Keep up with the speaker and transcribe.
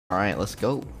Alright, let's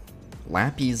go.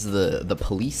 Lappy's the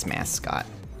police mascot.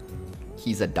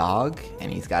 He's a dog,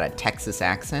 and he's got a Texas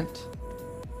accent.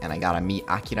 And I gotta meet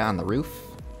Akira on the roof.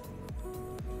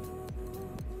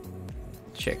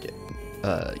 Check it.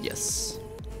 Yes.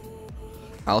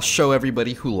 I'll show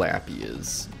everybody who Lappy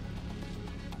is.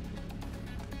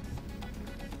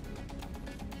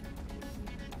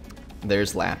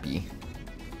 There's Lappy.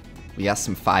 We got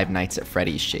some Five Nights at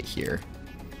Freddy's shit here.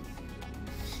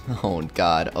 Oh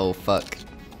god, oh fuck.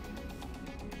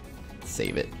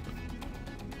 Save it.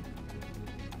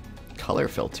 Color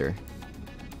filter.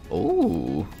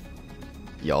 Ooh.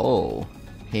 Yo.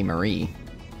 Hey Marie.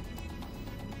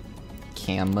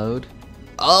 Cam mode.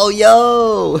 Oh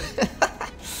yo!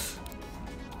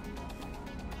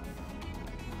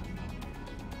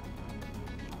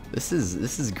 This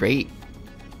is great.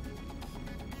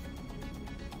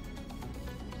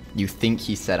 You think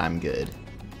he said I'm good.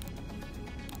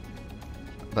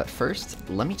 But first,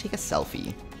 let me take a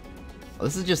selfie. Oh,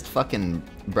 this is just fucking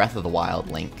Breath of the Wild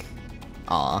Link.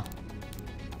 Aw.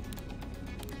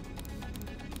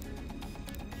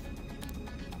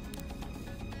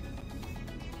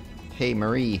 Hey,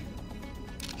 Marie.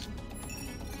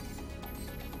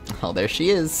 Oh, there she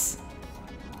is.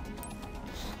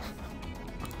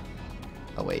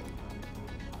 Oh, wait.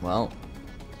 Well,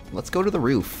 let's go to the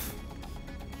roof.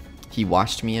 He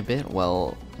watched me a bit?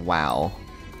 Well, wow.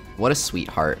 What a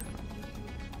sweetheart.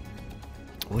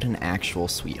 What an actual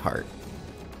sweetheart.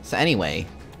 So anyway,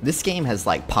 this game has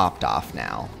like popped off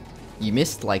now. You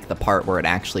missed like the part where it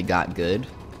actually got good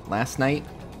last night.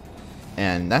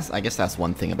 And I guess that's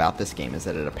one thing about this game, is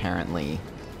that it apparently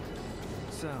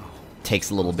takes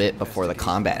a little bit before the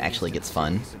combat actually gets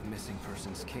fun.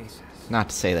 Not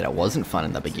to say that it wasn't fun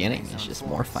in the beginning, it's just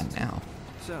more fun now.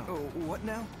 So, what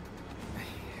now?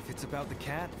 If it's about the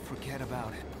cat, forget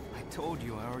about it. I told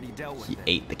you I already dealt with it.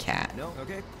 He ate the cat. No?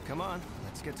 Okay, come on.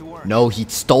 Let's get to work. No, he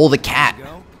stole the cat.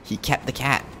 He kept the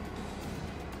cat.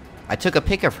 I took a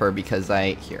pic of her because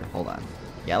here, hold on.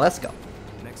 Yeah, let's go.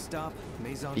 Next stop,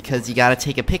 Maison. Because you gotta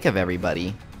take a pic of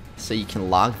everybody so you can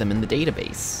log them in the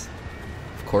database.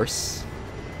 Of course.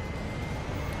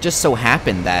 Just so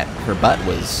happened that her butt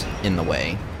was in the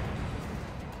way.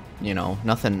 You know,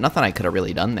 nothing I could have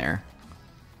really done there.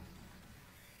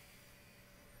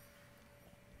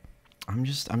 I'm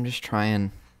just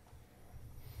trying.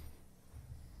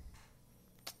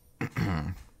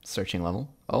 Searching level.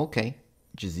 Okay.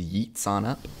 Just yeets on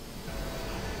up.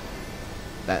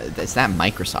 That's that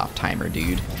Microsoft timer,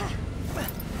 dude.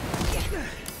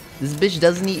 This bitch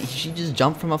doesn't eat. She just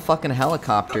jumped from a fucking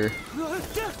helicopter.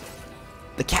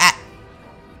 The cat.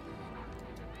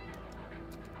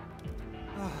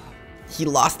 He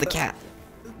lost the cat.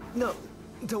 No,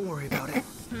 don't worry about it.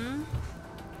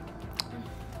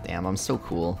 Damn, I'm so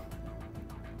cool.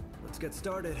 Let's get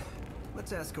started.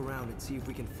 Let's ask around and see if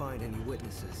we can find any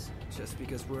witnesses. Just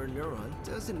because we're a neuron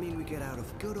doesn't mean we get out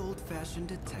of good old-fashioned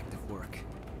detective work.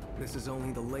 This is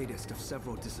only the latest of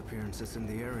several disappearances in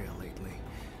the area lately.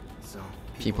 So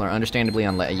people are understandably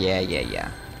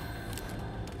yeah.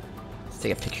 Let's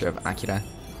take a picture of Akira.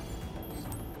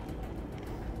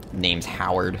 Name's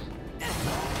Howard.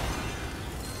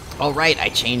 Oh right, I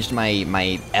changed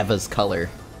my Eva's color.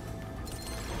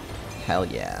 Hell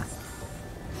yeah.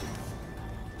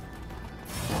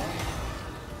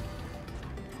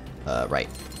 Right.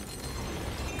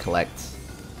 Collect.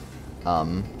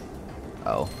 Oh.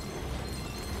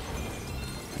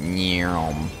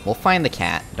 We'll find the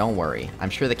cat, don't worry. I'm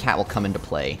sure the cat will come into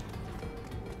play.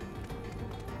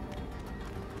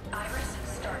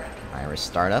 Iris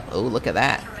startup. Oh, look at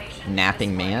that.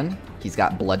 Napping man. He's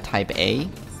got blood type A.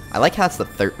 I like how it's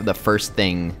the first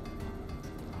thing.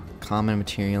 Common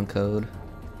material code.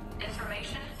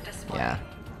 Yeah.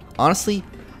 Honestly,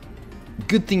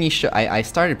 good thing you should. I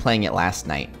started playing it last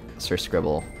night, Sir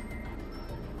Scribble.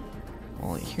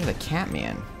 Well, you're the cat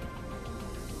man.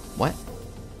 What?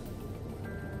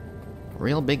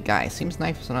 Real big guy. Seems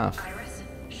nice enough. Iris,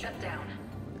 shut down.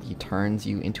 He turns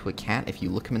you into a cat if you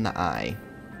look him in the eye.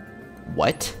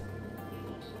 What?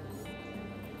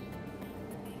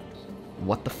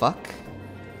 What the fuck?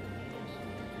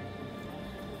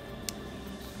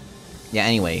 Yeah,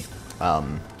 anyway,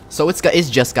 so it's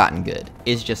just gotten good.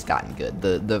 It's just gotten good.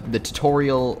 The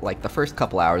tutorial, like the first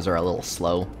couple hours are a little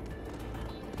slow,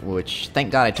 which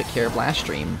thank God I took care of last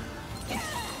stream.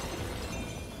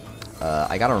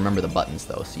 I gotta remember the buttons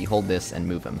though. So you hold this and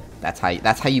move him. That's how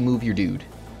you move your dude.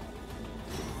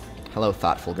 Hello,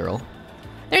 thoughtful girl.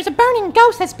 There's a burning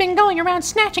ghost that's been going around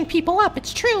snatching people up.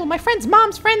 It's true. My friend's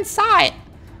mom's friend saw it.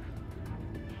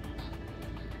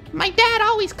 My dad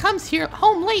always comes here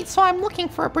home late, so I'm looking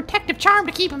for a protective charm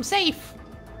to keep him safe.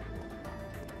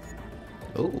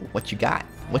 Oh, what you got?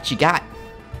 What you got?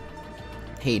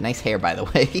 Hey, nice hair, by the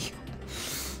way.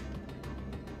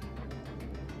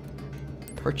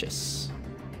 Purchase.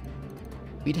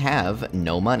 We'd have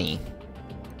no money.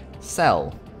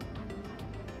 Sell.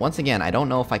 Once again, I don't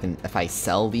know if I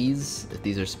sell these, if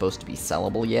these are supposed to be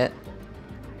sellable yet,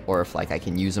 or if like I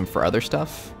can use them for other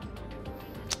stuff.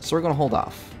 So we're gonna hold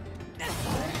off.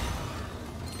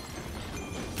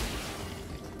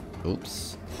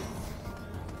 Oops.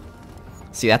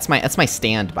 See, that's my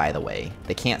stand, by the way.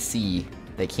 They can't see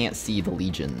the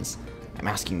legions. I'm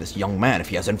asking this young man if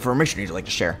he has information he'd like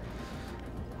to share.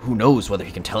 Who knows whether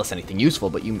he can tell us anything useful,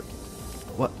 but you...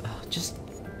 What? Just...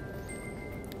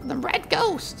 The red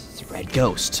ghost. It's a red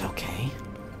ghost, okay.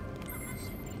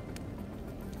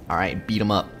 Alright, beat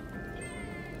him up.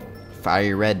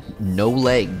 Fiery red, no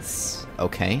legs.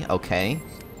 Okay, okay.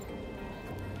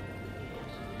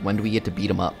 When do we get to beat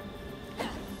him up?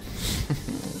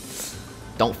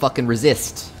 Don't fucking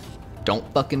resist. Don't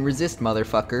fucking resist,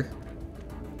 motherfucker.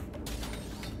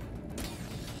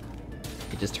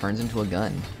 It just turns into a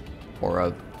gun. Or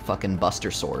a fucking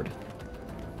buster sword.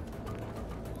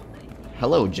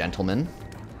 Hello, gentlemen.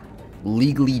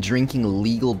 Legally drinking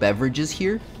legal beverages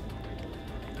here?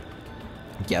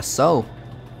 Guess so.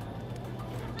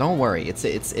 Don't worry, it's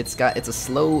a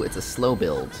slow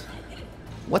build.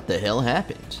 What the hell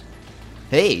happened?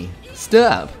 Hey,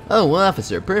 stop! Oh,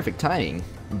 officer, perfect timing.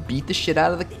 Beat the shit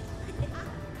out of the...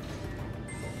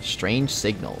 Strange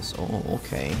signals. Oh,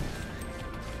 okay.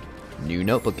 New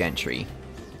notebook entry.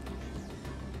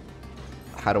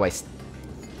 How do I...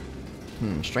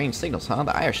 strange signals, huh?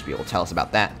 The Iris should be able to tell us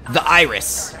about that. The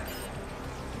Iris!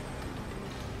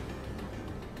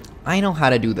 I know how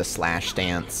to do the slash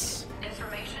dance.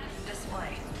 Information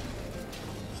display.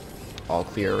 All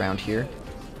clear around here.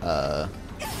 Iris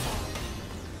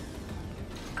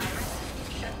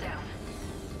shut down.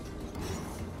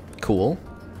 Cool.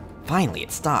 Finally,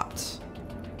 it stopped.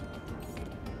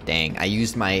 Dang, I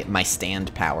used my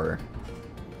stand power.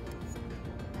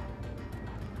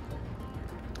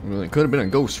 Well, it could have been a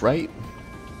ghost, right?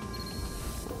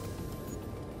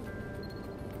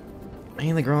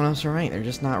 Man, the grown-ups are right. They're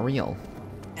just not real.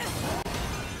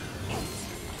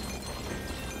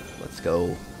 Let's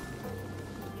go.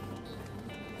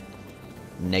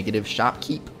 Negative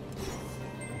shopkeep.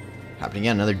 Happening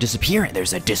again, another disappearance.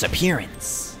 There's a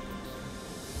disappearance.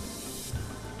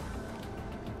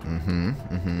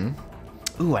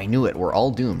 Ooh, I knew it. We're all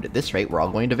doomed. At this rate, we're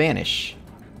all going to vanish.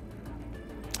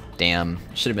 Damn.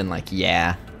 Should have been like,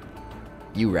 yeah.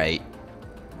 You right.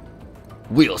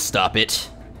 We'll stop it.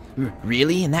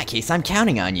 Really? In that case, I'm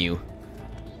counting on you.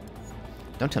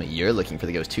 Don't tell me you're looking for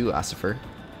the ghost too, Ossifer.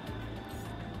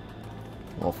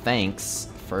 Well, thanks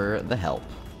for the help.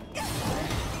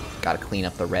 Gotta clean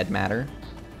up the red matter.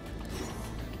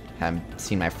 Haven't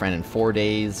seen my friend in 4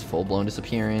 days. Full-blown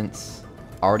disappearance.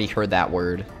 Already heard that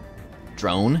word.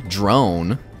 Drone?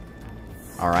 Drone.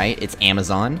 Alright, it's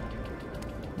Amazon.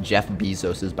 Jeff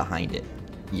Bezos is behind it.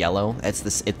 Yellow.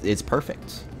 It's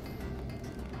perfect.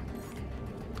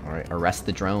 Alright, arrest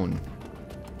the drone.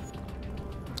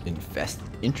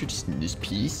 Interested in this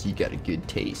piece? You got a good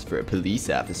taste for a police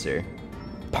officer.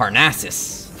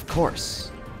 Parnassus! Of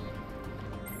course.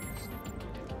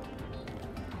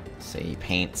 Say he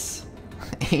paints.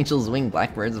 Angel's wing,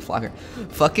 blackbirds, a flocker.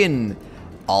 Fucking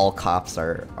all cops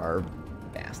are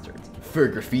bastards. For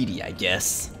graffiti, I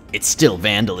guess. It's still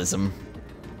vandalism.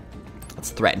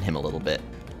 Let's threaten him a little bit.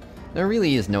 There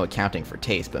really is no accounting for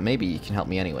taste, but maybe you can help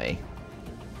me anyway.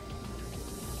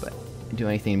 But do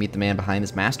anything to meet the man behind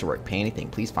this masterwork. Pay anything.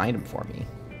 Please find him for me.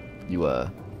 You,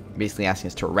 basically asking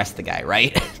us to arrest the guy,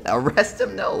 right? Arrest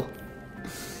him? No.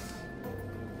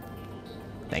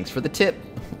 Thanks for the tip.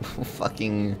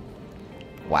 Fucking...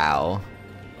 Wow.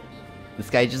 This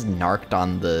guy just narked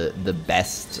on the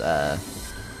best,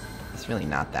 It's really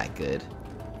not that good.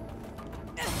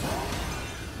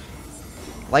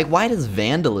 Like, why does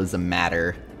vandalism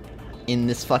matter in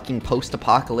this fucking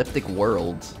post-apocalyptic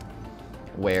world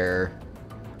where,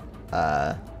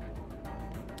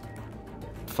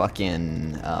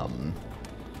 fucking,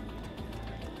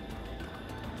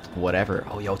 whatever.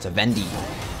 Oh, yo, it's a Vendy.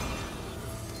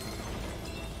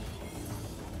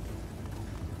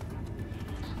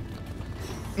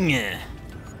 Yeah.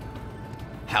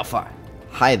 How far?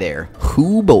 Hi there.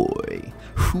 Hoo boy.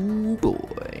 Hoo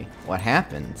boy. What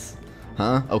happens?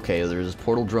 Huh? Okay, there's this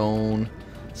portal drone.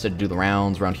 Said to do the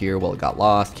rounds around here. Well, it got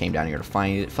lost. Came down here to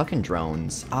find it. Fucking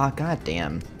drones. Ah,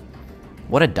 goddamn.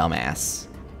 What a dumbass.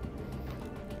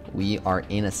 We are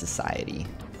in a society.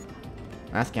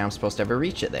 Asking how I'm supposed to ever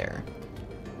reach it there.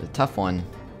 It's a tough one.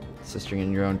 Sister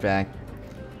in your own back.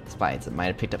 Spies, it might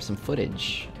have picked up some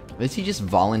footage. Is he just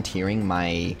volunteering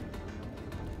my...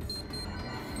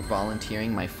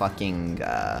 fucking,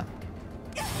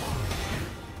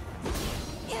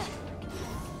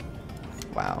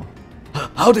 Wow.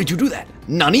 How did you do that?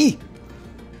 Nani?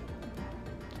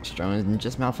 Drone didn't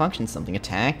just malfunction, something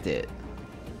attacked it.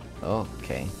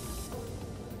 Okay.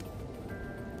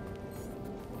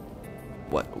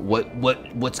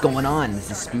 What's going on?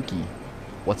 This is spooky.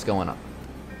 What's going on?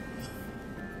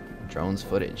 Drone's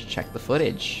footage. Check the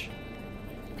footage.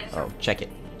 Oh, check it.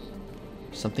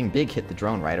 Something big hit the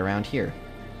drone right around here.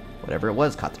 Whatever it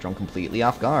was caught the drone completely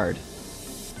off guard.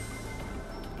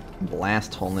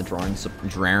 Blast hole in the drone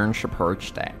support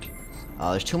stack.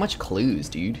 Oh, there's too much clues,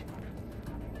 dude.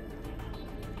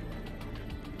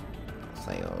 Looks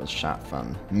like it was shot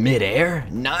from midair?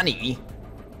 Nani?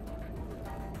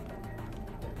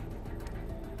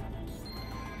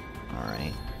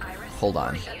 Alright. Hold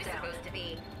on.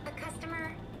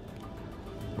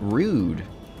 Rude.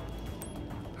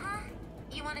 Huh?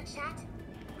 You wanna chat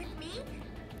with me?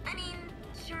 I mean,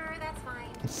 sure, that's fine.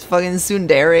 It's fucking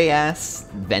tsundere ass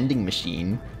vending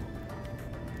machine.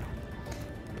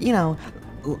 You know,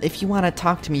 if you want to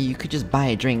talk to me, you could just buy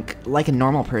a drink like a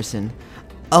normal person.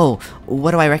 Oh, what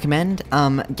do I recommend?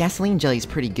 Gasoline jelly's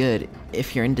pretty good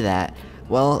if you're into that.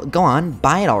 Well, go on,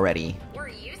 buy it already. Were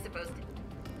you supposed to?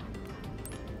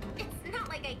 It's not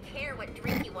like I care what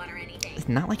drink you want or anything. It's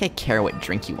not like I care what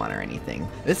drink you want or anything.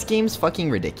 This game's fucking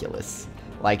ridiculous.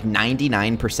 Like,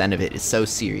 99% of it is so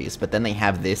serious, but then they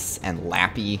have this and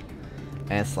Lappy,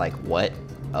 and it's like, what?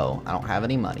 Oh, I don't have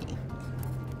any money.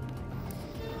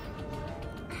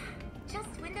 Just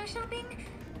window shopping?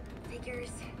 Figures.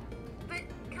 But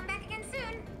come back again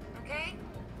soon, okay?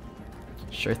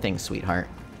 Sure thing, sweetheart.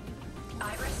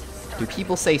 Iris, Do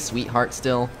people say sweetheart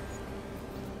still?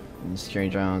 Security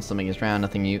drone, something is round,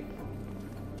 nothing you.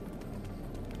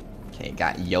 Okay,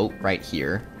 got yote right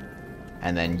here,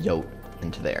 and then yote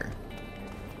into there.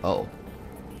 Oh.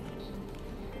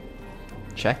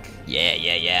 Check?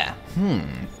 Yeah.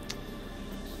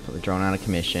 Put the drone out of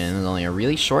commission. There's only a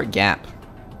really short gap.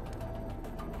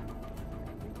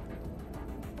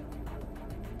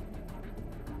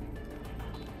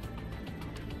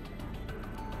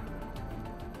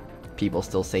 People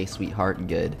still say sweetheart,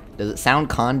 good. Does it sound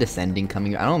condescending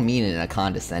coming? I don't mean it in a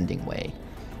condescending way.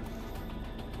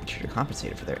 Should have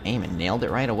compensated for their aim and nailed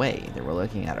it right away. They were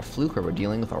looking at a fluke or we're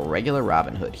dealing with a regular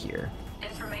Robin Hood here.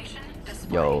 information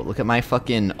display. Yo, look at my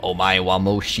fucking Omae wa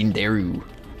mo shinderu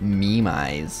meme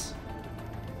eyes.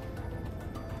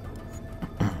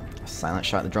 Silent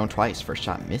shot the drone twice. First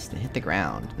shot missed and hit the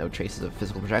ground. No traces of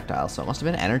physical projectiles, so it must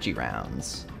have been energy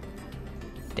rounds.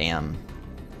 Damn.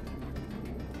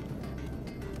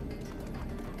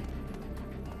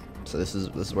 So this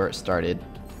is where it started.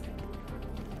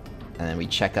 And then we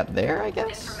check up there, I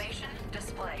guess? Information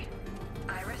display.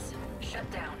 Iris, shut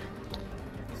down.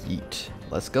 Yeet.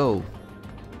 Let's go.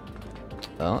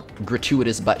 Oh,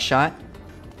 gratuitous butt shot.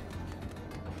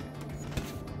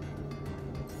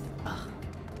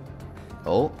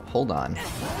 Oh, hold on.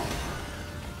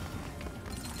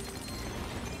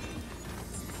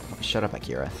 Shut up,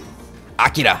 Akira.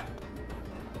 Akira!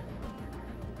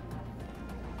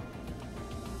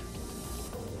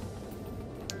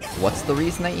 What's the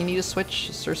reason that you need to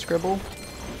switch, Sir Scribble?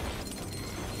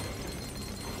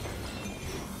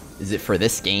 Is it for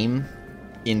this game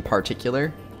in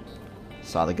particular?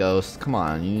 Saw the ghost. Come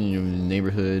on,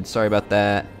 neighborhood. Sorry about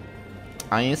that.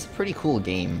 I mean, it's a pretty cool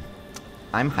game.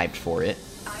 I'm hyped for it.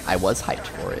 I was hyped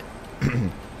for it.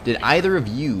 Did either of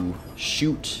you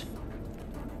shoot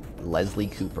Leslie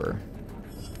Cooper?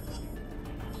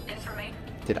 Information.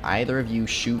 Did either of you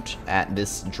shoot at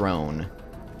this drone?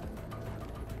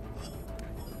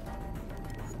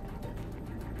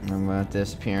 About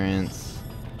disappearance.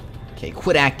 Okay,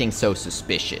 quit acting so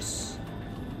suspicious.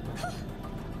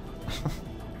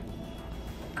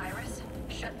 Iris,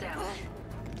 shut down.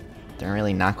 They're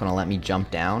really not gonna let me jump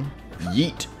down?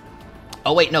 Yeet.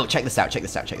 Oh wait, no, check this out, check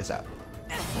this out, check this out.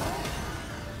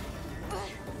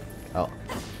 Oh.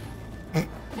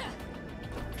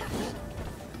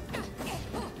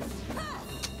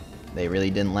 They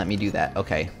really didn't let me do that.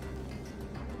 Okay.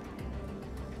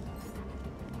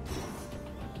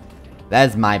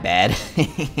 That's my bad.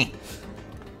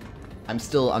 I'm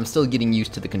still getting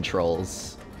used to the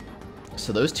controls.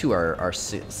 So those two are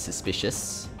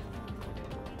suspicious.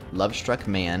 Love-struck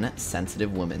man,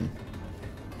 sensitive woman.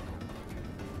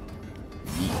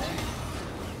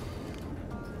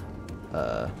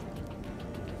 Yeet.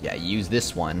 Yeah, use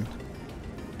this one.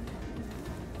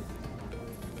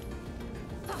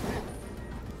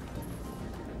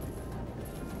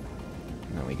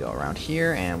 we go around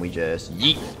here and we just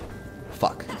yeet.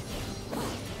 Fuck.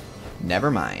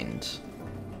 Never mind.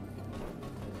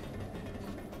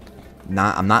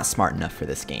 I'm not smart enough for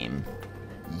this game.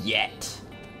 Yet.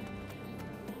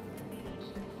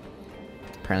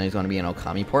 Apparently there's going to be an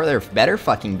Okami port. There better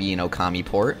fucking be an Okami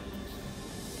port.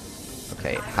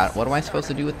 Okay, what am I supposed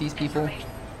to do with these people?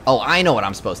 Oh, I know what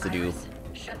I'm supposed to do.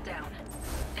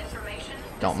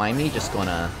 Don't mind me, just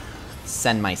gonna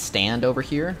send my stand over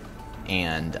here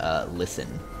and listen.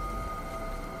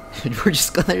 They're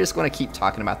just gonna keep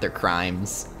talking about their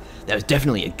crimes. That was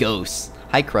definitely a ghost.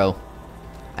 Hi, Crow.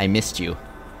 I missed you.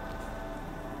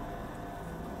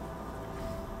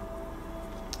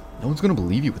 No one's gonna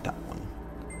believe you with that one.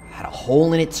 Had a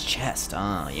hole in its chest.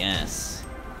 Ah, yes.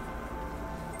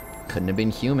 Couldn't have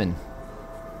been human.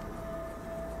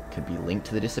 Could be linked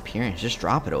to the disappearance. Just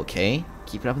drop it, okay?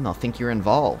 Keep it up and they'll think you're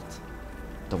involved.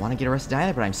 Don't want to get arrested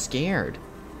either, but I'm scared.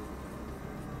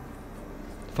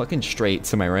 Fucking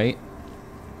straights, am I right?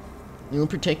 We'll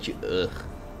protect you. Ugh.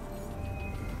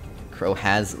 Crow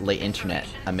has late internet.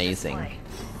 Amazing.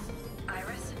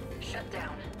 Iris, shut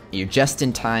down. You're just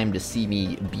in time to see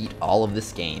me beat all of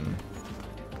this game.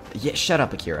 Yeah, shut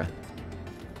up, Akira.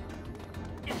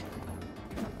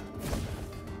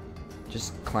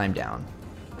 Just climb down.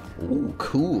 Ooh,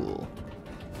 cool.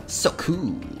 So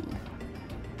cool.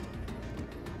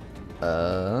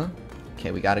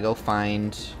 Okay, we gotta go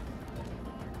find...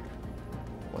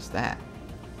 What's that?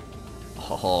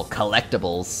 Oh,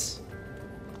 collectibles.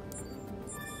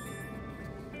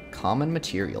 Common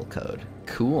material code.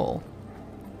 Cool.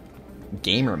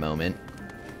 Gamer moment.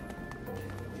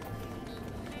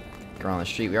 Girl on the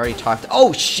street. We already talked.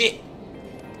 Oh, shit!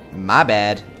 My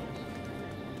bad.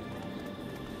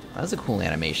 That was a cool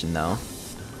animation, though.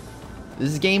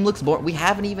 This game looks boring. We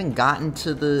haven't even gotten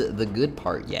to the good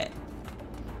part yet.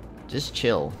 Just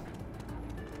chill.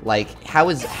 Like, how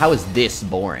is this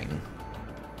boring?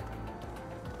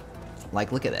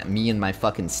 Like, look at that. Me and my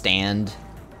fucking stand.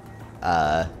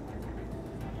 I'm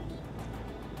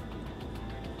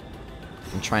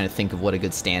trying to think of what a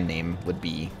good stand name would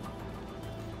be.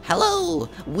 Hello!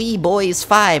 We boys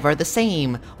 5 are the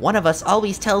same. One of us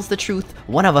always tells the truth,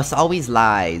 one of us always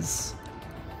lies.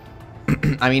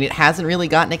 I mean, it hasn't really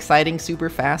gotten exciting super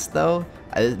fast, though.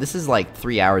 This is like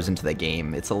 3 hours into the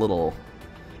game. It's a little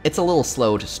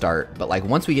slow to start, but like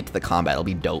once we get to the combat, it'll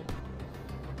be dope.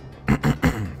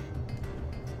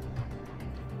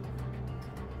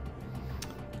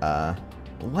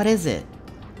 What is it?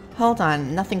 Hold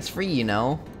on, nothing's free, you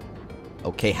know.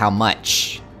 Okay, how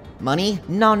much? Money?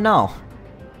 No, no.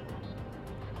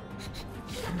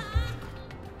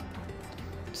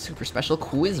 Super special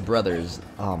Quiz Brothers.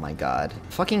 Oh my god.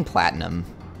 Fucking platinum.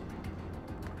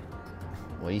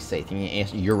 What do you say?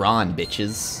 You're on,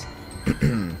 bitches.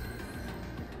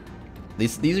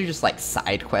 These are just like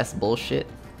side quest bullshit.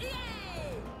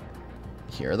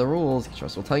 Here are the rules. Each of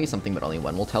us will tell you something, but only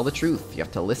one will tell the truth. You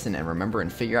have to listen and remember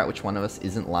and figure out which one of us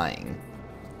isn't lying.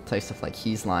 I'll tell you stuff like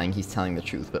he's lying, he's telling the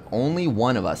truth, but only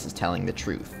one of us is telling the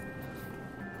truth.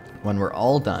 When we're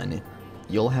all done,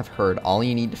 you'll have heard all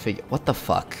you need to figure. What the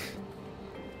fuck?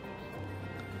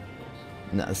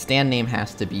 No, the stand name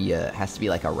has to be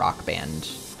like a rock band,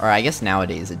 or I guess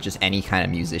nowadays it's just any kind of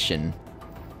musician.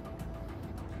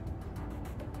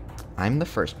 I'm the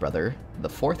first brother. The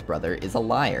fourth brother is a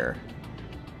liar.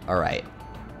 All right,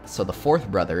 so the fourth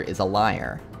brother is a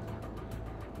liar.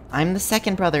 I'm the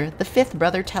second brother. The fifth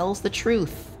brother tells the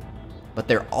truth. But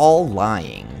they're all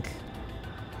lying.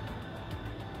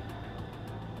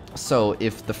 So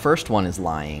if the first one is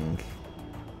lying...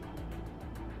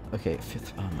 Okay,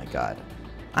 fifth... Oh my god.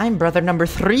 I'm brother number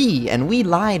 3, and we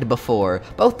lied before.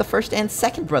 Both the first and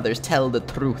second brothers tell the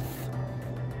truth.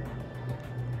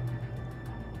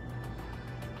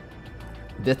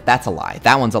 That's a lie.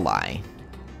 That one's a lie.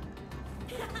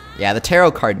 Yeah, the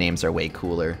tarot card names are way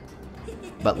cooler.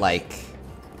 But like,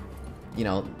 you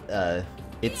know,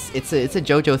 it's a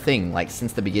JoJo thing, like,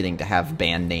 since the beginning, to have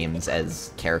band names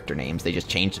as character names. They just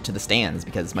changed it to the stands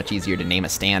because it's much easier to name a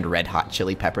stand Red Hot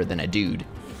Chili Pepper than a dude.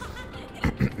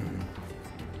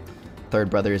 Third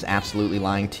brother is absolutely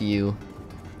lying to you.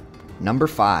 Number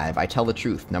 5, I tell the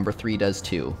truth. Number 3 does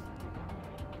too.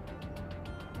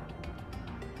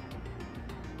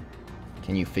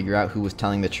 Can you figure out who was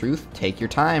telling the truth? Take your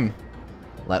time.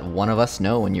 Let one of us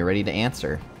know when you're ready to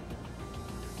answer.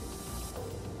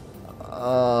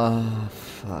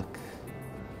 Fuck.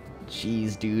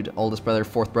 Jeez, dude. Oldest brother,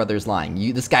 fourth brother is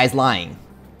lying. This guy's lying.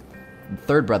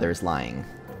 Third brother is lying.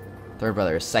 Third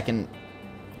brother, second...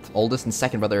 Oldest and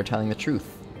second brother are telling the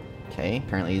truth. Okay,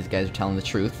 apparently these guys are telling the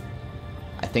truth.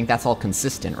 I think that's all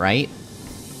consistent, right?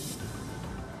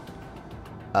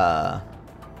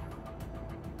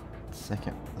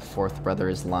 Second, the fourth brother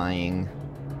is lying.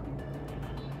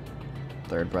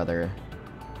 Third brother,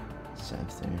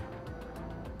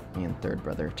 me and third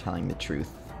brother telling the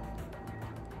truth.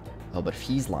 Oh, but if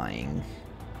he's lying,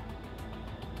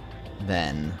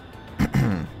 then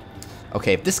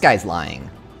okay, if this guy's lying,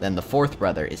 then the fourth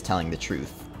brother is telling the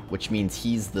truth, which means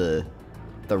he's the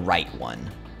right one.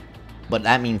 But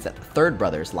that means that the third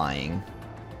brother's lying,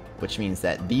 which means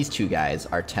that these two guys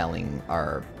are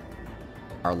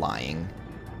lying.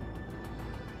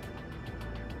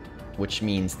 Which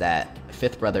means that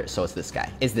fifth brother, so it's this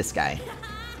guy. Is this guy.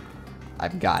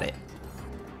 I've got it.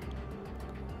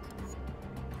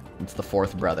 It's the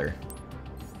fourth brother.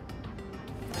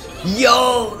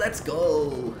 Yo, let's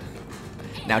go.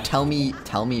 Now tell me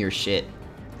your shit.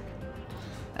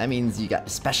 That means you got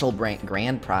special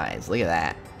grand prize. Look at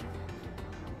that.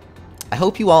 I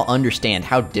hope you all understand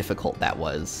how difficult that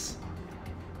was.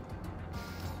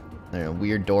 There's a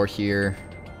weird door here.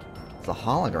 It's a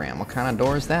hologram. What kind of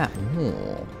door is that?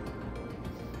 Ooh.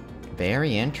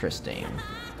 Very interesting.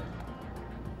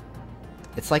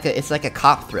 It's like a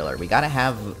cop thriller. We gotta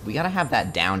have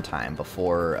that downtime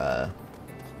before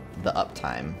the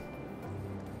uptime.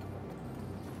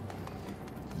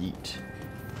 Yeet.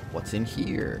 What's in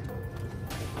here?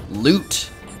 Loot.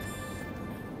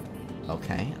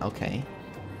 Okay, okay.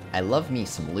 I love me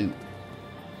some loot.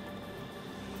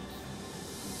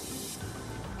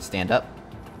 Stand up,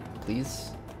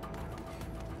 please.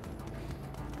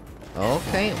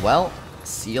 Okay, well,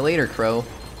 see you later, Crow.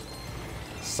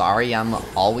 Sorry I'm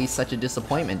always such a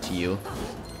disappointment to you.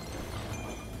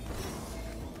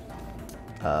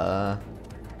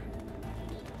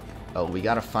 Oh, we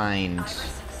gotta find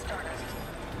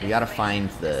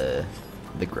the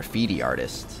graffiti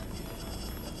artist.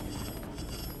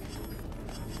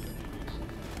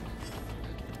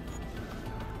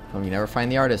 Oh, you never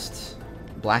find the artist.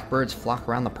 Blackbirds flock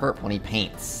around the perp when he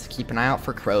paints. Keep an eye out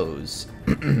for crows.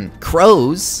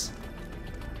 Crows?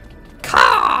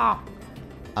 Caw!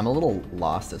 I'm a little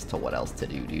lost as to what else to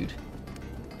do, dude.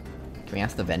 Can we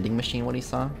ask the vending machine what he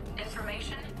saw?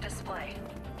 Information display.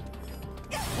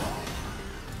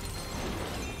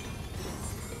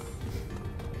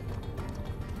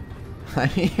 I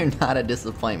mean, you're not a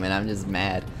disappointment. I'm just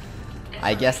mad.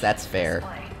 I guess that's fair.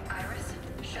 Display. Iris,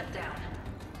 shut down.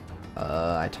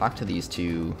 I talked to these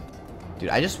two. Dude,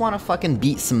 I just want to fucking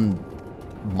beat some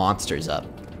monsters up.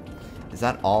 Is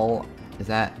that all? Is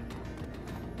that...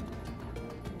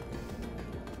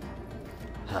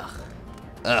 Ugh.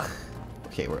 Ugh.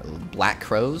 Okay, we're black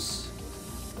crows.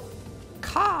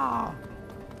 Caw!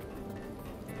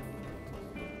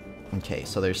 Okay,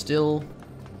 so there's still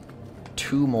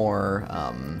two more,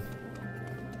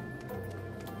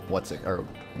 what's it, or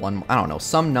one, I don't know,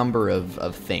 some number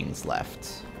of things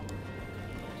left.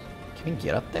 Can we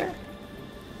get up there?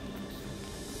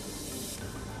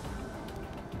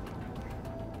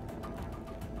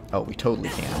 Oh, we totally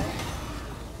can.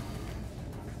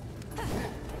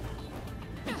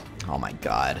 Oh my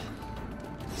god.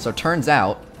 So turns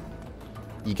out,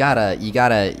 you gotta,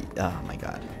 oh my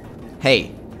god.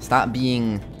 Hey, stop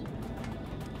being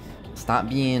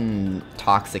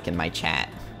toxic in my chat.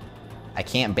 I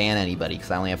can't ban anybody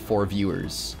because I only have 4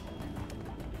 viewers.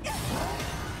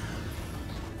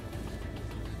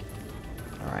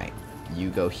 Alright, you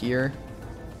go here.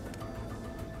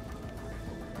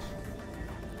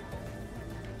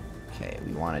 Okay,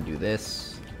 we want to do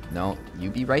this. No, you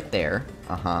be right there.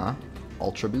 Uh-huh.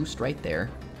 Ultra boost right there.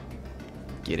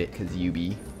 Get it, because you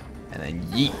be. And then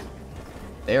yeet.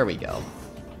 There we go.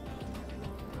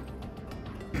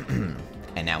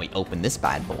 And now we open this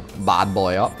bad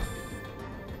boy up.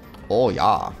 Oh,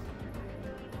 yeah.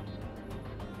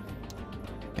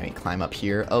 Can we climb up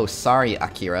here? Oh, sorry,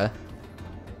 Akira.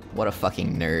 What a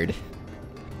fucking nerd.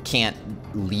 Can't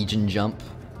Legion jump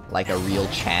like a real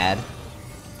Chad.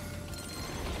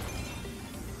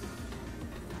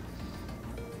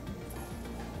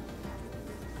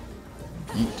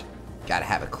 Yeet. Gotta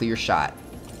have a clear shot.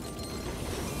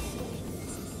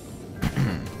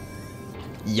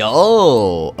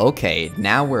 Yo! Okay,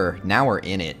 now we're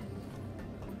in it.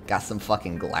 Got some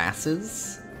fucking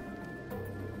glasses.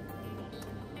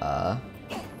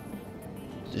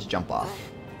 Just jump off.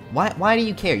 Why do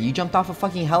you care? You jumped off a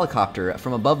fucking helicopter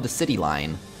from above the city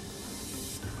line.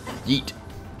 Yeet.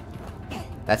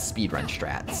 That's speedrun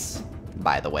strats,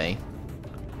 by the way.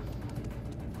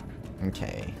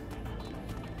 Okay.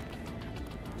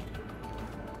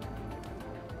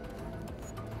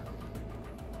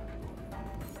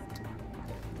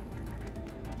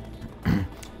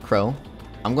 Crow,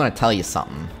 I'm gonna tell you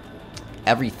something.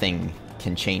 Everything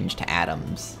can change to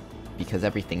atoms, because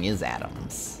everything is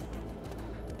atoms.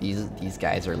 These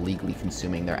guys are legally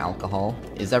consuming their alcohol.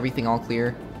 Is everything all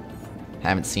clear?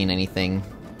 Haven't seen anything.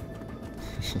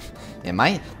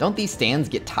 Don't these stands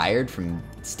get tired from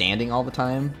standing all the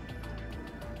time?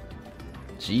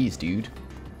 Jeez, dude.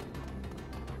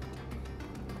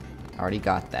 Already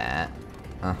got that.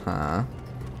 Uh-huh.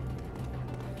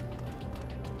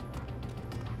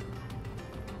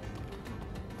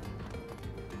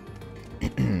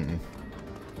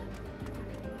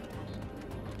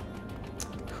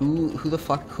 Who the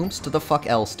fuck, whomst the fuck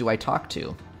else do I talk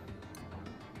to?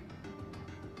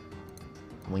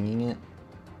 Winging it.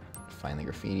 Find the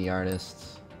graffiti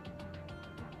artists.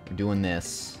 We're doing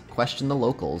this. Question the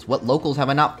locals. What locals have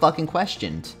I not fucking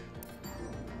questioned?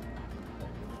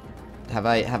 Have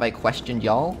I questioned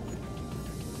y'all?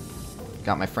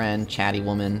 Got my friend, chatty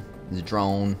woman, his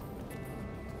drone.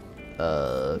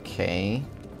 Okay.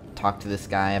 Talk to this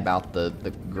guy about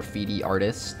the graffiti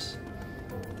artist.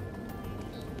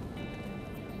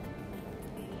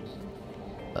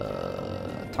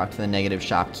 Talk to the negative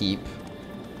shopkeep.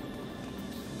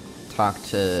 Talk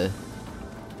to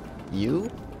you.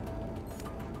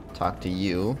 Talk to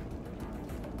you.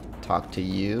 Talk to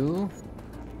you.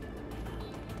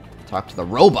 Talk to the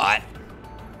robot.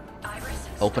 Iris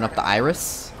Open up the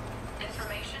iris.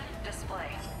 information display.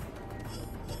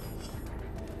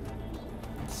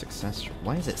 Success.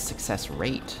 Why is it success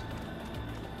rate?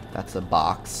 That's a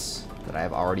box that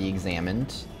I've already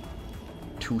examined.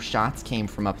 2 shots came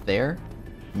from up there.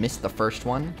 Missed the first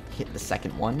one. Hit the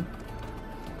second one.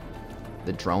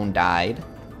 The drone died.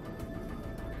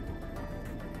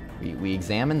 We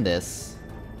examined this.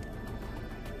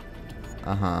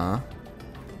 Uh-huh.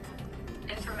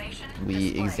 Information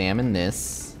We display. examined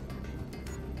this.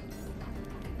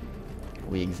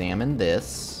 We examined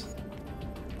this.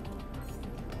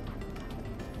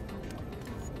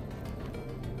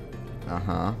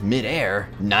 Uh-huh. Mid-air?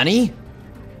 Nani?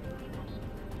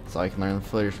 So I can learn the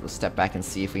footage. We'll step back and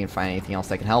see if we can find anything else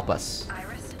that can help us.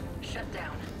 Iris shut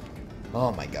down.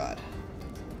 Oh my god.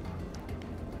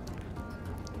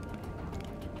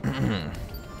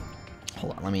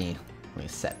 Hold on, let me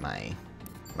set my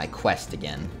quest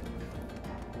again.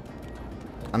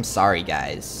 I'm sorry,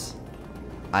 guys.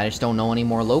 I just don't know any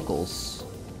more locals.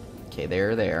 Okay,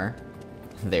 they're there.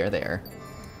 They're there.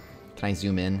 Can I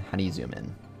zoom in? How do you zoom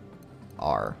in?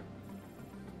 R.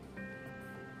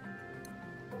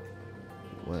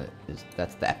 What is...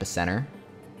 That's the epicenter.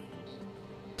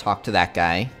 Talk to that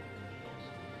guy.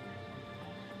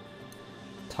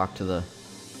 Talk to the...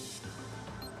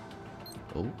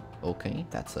 Oh, okay.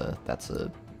 That's a...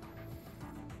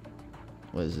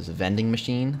 What is this? A vending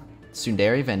machine?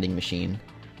 Tsundere vending machine.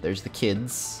 There's the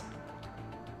kids.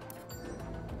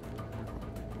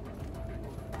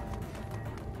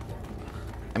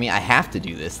 I mean, I have to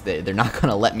do this. They're not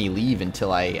gonna let me leave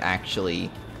until I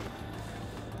actually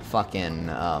fucking,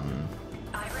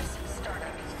 Iris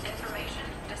startup. Information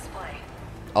display.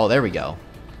 Oh, there we go.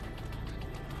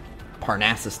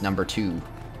 Parnassus number 2.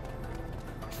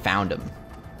 Found him.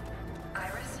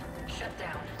 Iris shut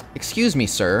down. Excuse me,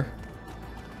 sir.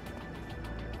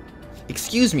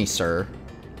 Excuse me, sir.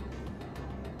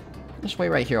 Just wait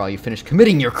right here while you finish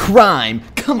committing your crime.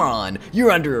 Come on,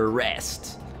 you're under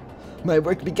arrest. My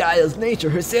work beguiles nature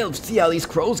herself. See how these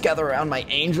crows gather around my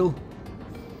angel?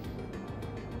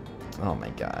 Oh my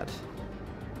god.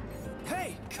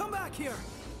 Hey, come back here!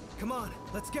 Come on,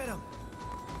 let's get him!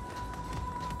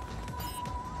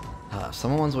 If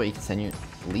someone wants what you can send your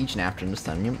legion after him to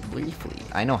stun him briefly.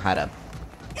 I know how to...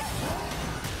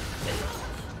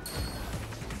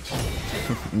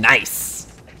 Nice!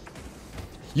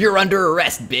 You're under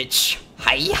arrest, bitch!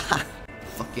 Hiya!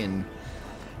 Fucking...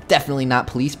 Definitely not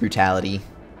police brutality.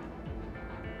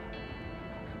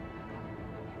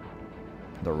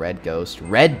 The red ghost.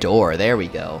 Red door, there we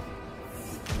go.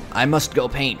 I must go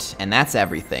paint, and that's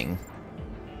everything.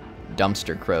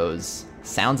 Dumpster crows.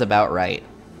 Sounds about right.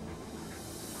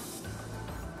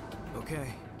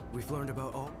 Okay, we've learned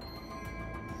about all...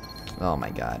 Oh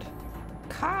my god.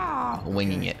 Caw!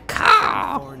 Winging it.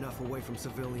 Far Caw! enough away from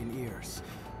civilian ears.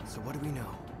 So what do we know?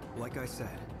 Like I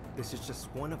said, this is just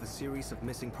one of a series of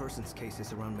missing persons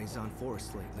cases around Maison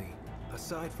Forest lately.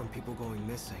 Aside from people going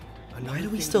missing, Why do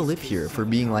we still live here for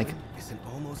being, like, is an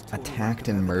almost total attacked lack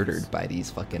of and evidence. murdered by these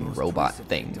fucking Most robot recent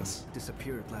things? victim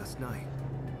disappeared last night.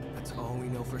 That's all we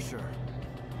know for sure.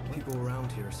 People around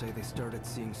here say they started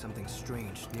seeing something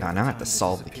strange. near God, the now I have time to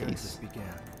solve the disappearances case.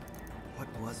 Began. What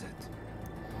was it?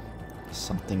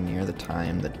 Something near the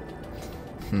time that...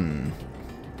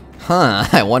 Huh,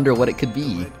 I wonder what it could The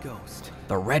be. Red Ghost.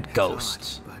 The Red It's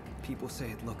Ghost. odd, but people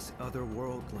say it looks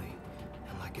otherworldly,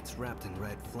 and like it's wrapped in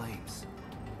red flames.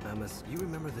 You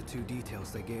remember the two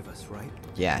details they gave us, right?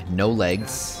 Yeah, no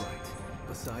legs. That's right.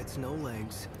 Besides no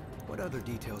legs, what other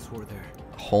details were there?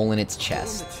 Hole in its Hole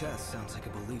chest. in the chest sounds like a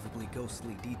believably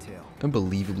ghostly detail.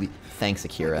 Unbelievably. Thanks,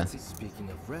 Akira. Speaking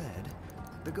of red,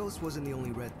 the ghost wasn't the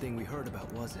only red thing we heard about,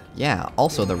 was it? Yeah,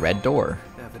 also the red door.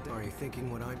 Are you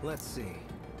thinking what I'm... Let's see.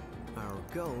 Our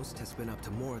ghost has been up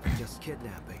to more than just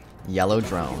kidnapping. Yellow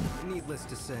drone. Needless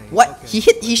to say... What? Okay.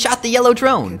 He shot the yellow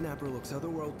drone! Kidnapper looks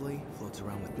otherworldly, floats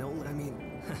around with no... I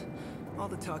mean... all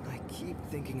the talk I keep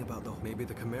thinking about the... Maybe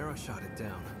the Chimera shot it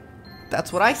down.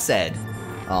 That's what I said.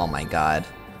 Oh my god.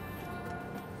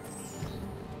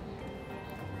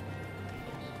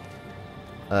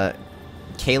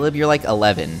 Caleb, you're like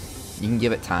 11. You can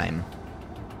give it time.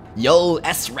 Yo,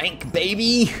 S rank,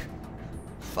 baby!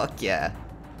 Fuck yeah.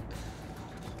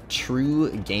 True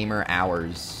gamer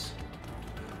hours.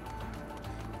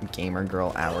 Gamer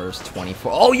girl hours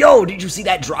 24. Oh, yo, did you see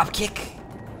that drop kick?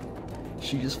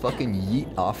 She just fucking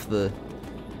yeet off the...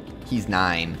 He's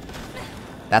 9.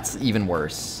 That's even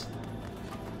worse.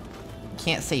 You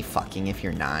can't say fucking if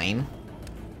you're 9.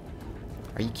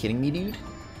 Are you kidding me, dude?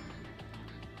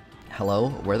 Hello?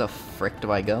 Where the frick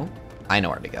do I go? I know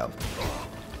where to go.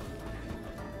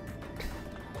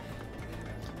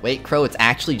 Wait, Crow, it's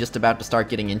actually just about to start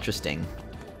getting interesting.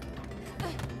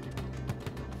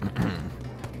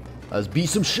 Let's beat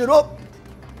some shit up!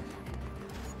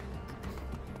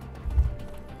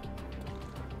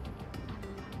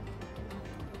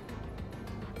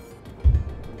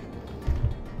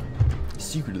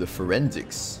 Secret of the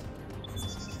forensics.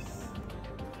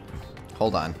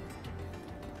 Hold on.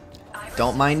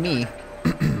 Don't mind me.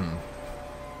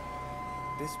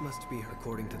 This must be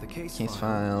according to the case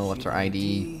file. What's our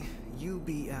ID?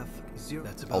 UBF0.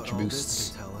 That's about Ultra all boosts.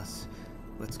 this can tell us.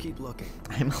 Let's keep looking.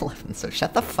 I'm 11, so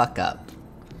shut the fuck up.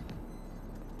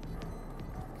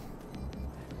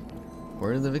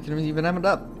 Where did the victims even end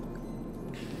up?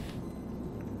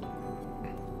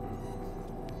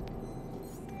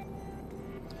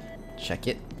 Check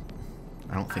it.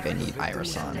 I don't think I need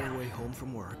Iris On on. her way home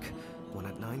from work, when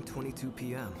at 9:22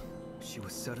 p.m. she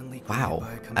was suddenly Wow. greeted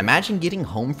by a Chimera. Imagine getting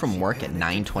home from She work at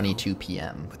panicked and 9:22 fell,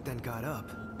 p.m. but then got up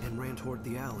and ran toward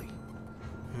the alley.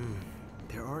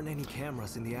 There aren't any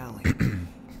cameras in the alley.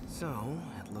 So,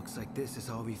 it looks like this is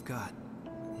all we've got.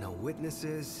 No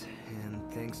witnesses, and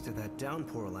thanks to that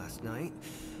downpour last night,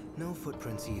 no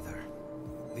footprints either.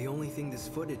 The only thing this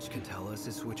footage can tell us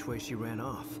is which way she ran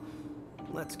off.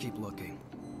 Let's keep looking.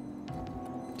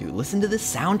 Dude, listen to this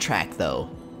soundtrack, though.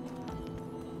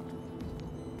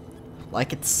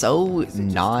 Like, it's so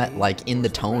not, like, in the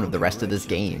tone of the rest of this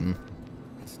game.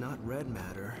 It's not red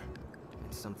matter.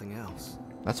 It's something else.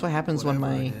 That's what happens when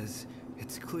Whatever my... it is,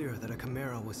 it's clear that a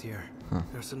Chimera was here. Huh.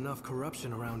 There's enough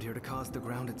corruption around here to cause the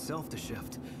ground itself to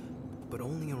shift. But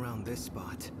only around this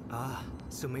spot. Ah,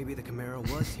 so maybe the Chimera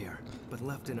was here, but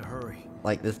left in a hurry.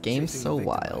 Like, this game's Chasing so the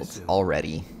victim, I wild assume.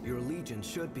 already. Your Legion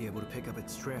should be able to pick up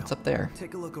its trail. What's up there?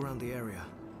 Take a look around the area.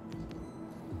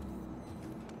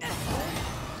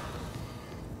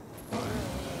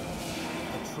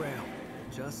 A trail,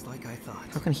 just like I thought.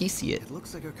 How can he see it? It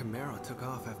looks like a Chimera took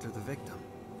off after the victim.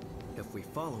 If we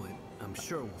follow it, I'm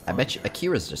sure we'll find I bet you her.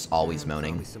 Akira's just always And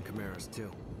moaning. probably some Chimeras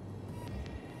too.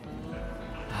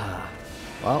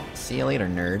 Well, see you later,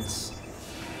 nerds.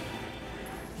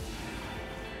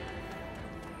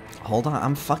 Hold on,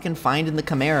 I'm fucking finding the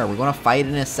Chimera. We're gonna fight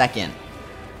in a second.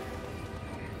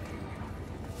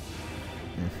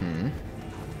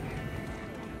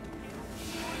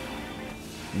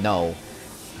 No.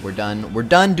 We're done. We're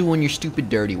done doing your stupid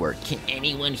dirty work. Can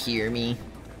anyone hear me?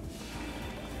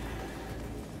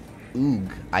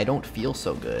 Oog, I don't feel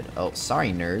so good. Oh,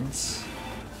 sorry, nerds.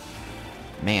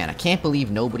 Man, I can't believe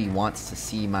nobody wants to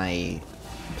see my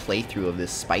playthrough of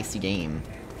this spicy game.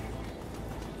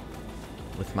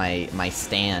 With my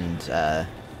stand,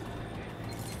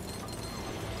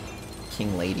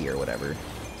 King Lady or whatever.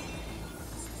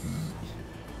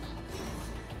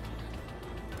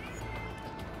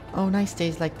 Oh, nice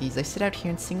days like these. I sit out here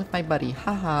and sing with my buddy.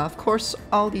 Haha, of course,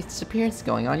 all these disappearances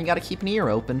going on, you gotta keep an ear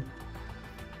open.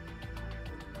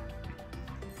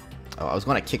 Oh, I was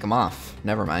gonna kick him off.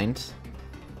 Never mind.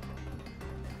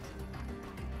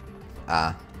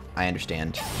 Ah, I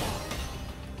understand.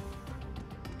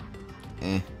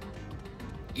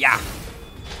 Yeah!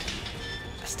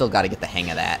 I still gotta get the hang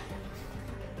of that.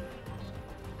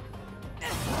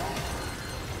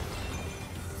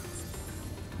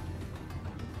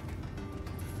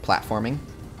 Platforming.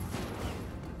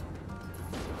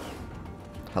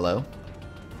 Hello?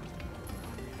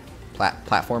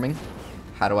 Platforming?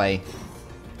 How do I...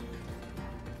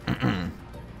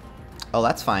 Oh,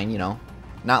 that's fine, you know.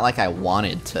 Not like I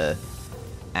wanted to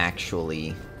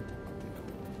actually...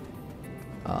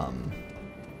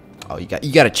 Oh, you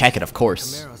gotta check it, of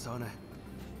course. Camara's on it.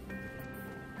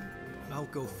 I'll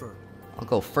go first. I'll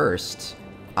go first.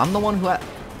 I'm the one who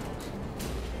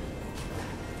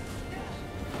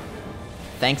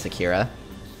Thanks, Akira.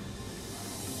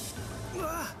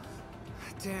 Ah!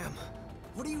 Damn.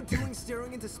 What are you doing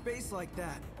staring into space like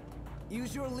that?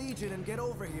 Use your Legion and get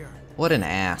over here. What an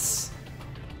ass.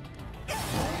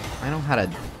 I know how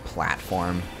to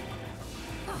platform.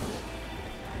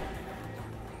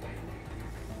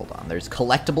 Hold on, there's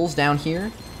collectibles down here.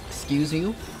 Excuse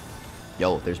you.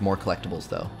 Yo, there's more collectibles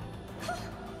though.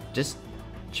 Just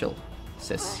chill,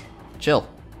 sis. Chill.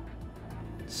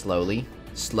 Slowly.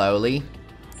 Slowly.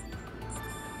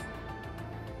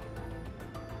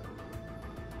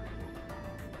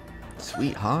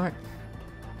 Sweetheart.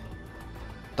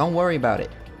 Don't worry about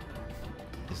it.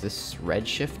 Is this red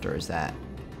shift or is that...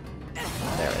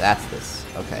 There, that's this.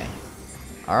 Okay.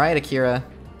 Alright, Akira.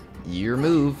 Your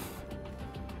move.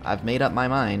 I've made up my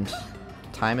mind.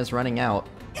 Time is running out.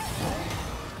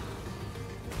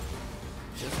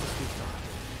 Just as we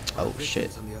thought. Oh, Victor's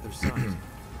shit. on the other side.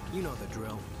 You know the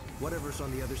drill. Whatever's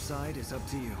on the other side is up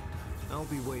to you. I'll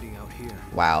be waiting out here.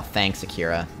 Wow, thanks,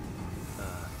 Akira.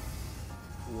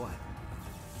 What?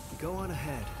 Go on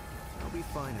ahead. I'll be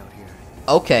fine out here.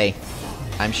 Okay.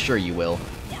 I'm sure you will.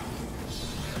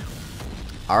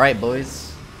 Alright,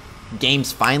 boys.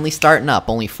 Game's finally starting up.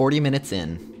 Only 40 minutes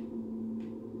in.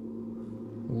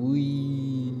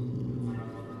 Wee.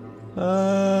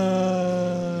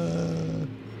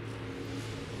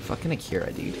 Fucking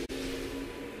Akira, dude.